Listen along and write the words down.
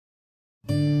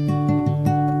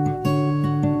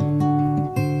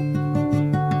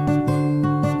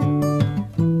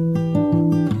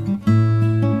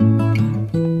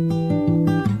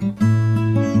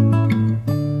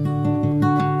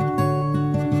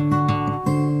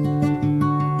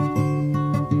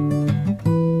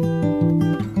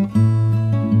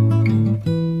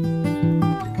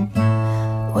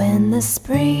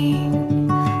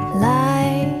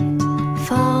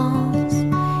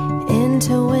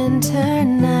winter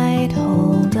night,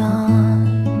 hold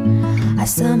on. Our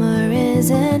summer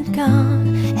isn't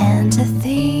gone, and to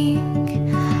think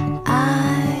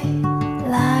I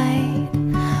lied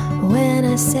when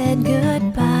I said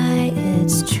goodbye.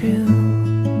 It's true,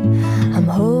 I'm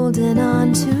holding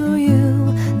on to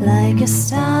you like a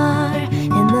star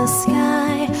in the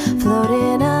sky,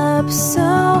 floating up so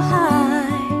high.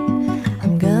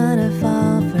 I'm gonna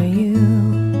fall for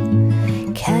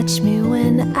you, catch me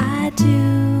when I do.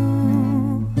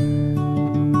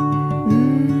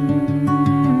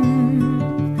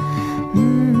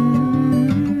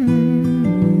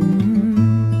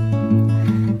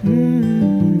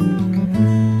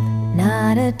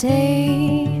 Not a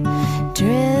day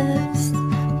drifts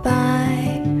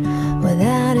by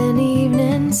without an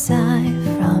evening sigh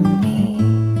from me.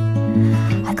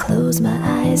 I close my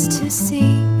eyes to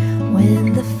see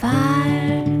when the fireflies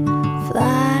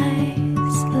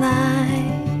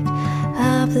light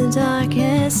up the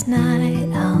darkest night.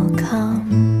 I'll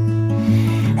come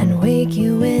and wake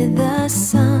you with the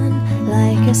sun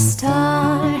like a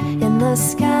star in the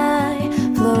sky,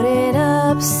 floating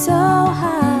up so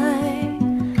high.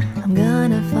 I'm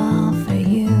gonna fall for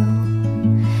you,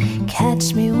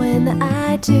 catch me when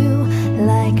I do,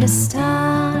 like a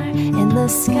star in the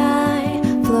sky,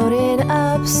 floating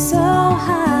up so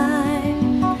high.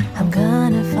 I'm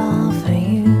gonna fall for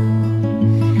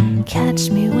you, catch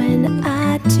me when I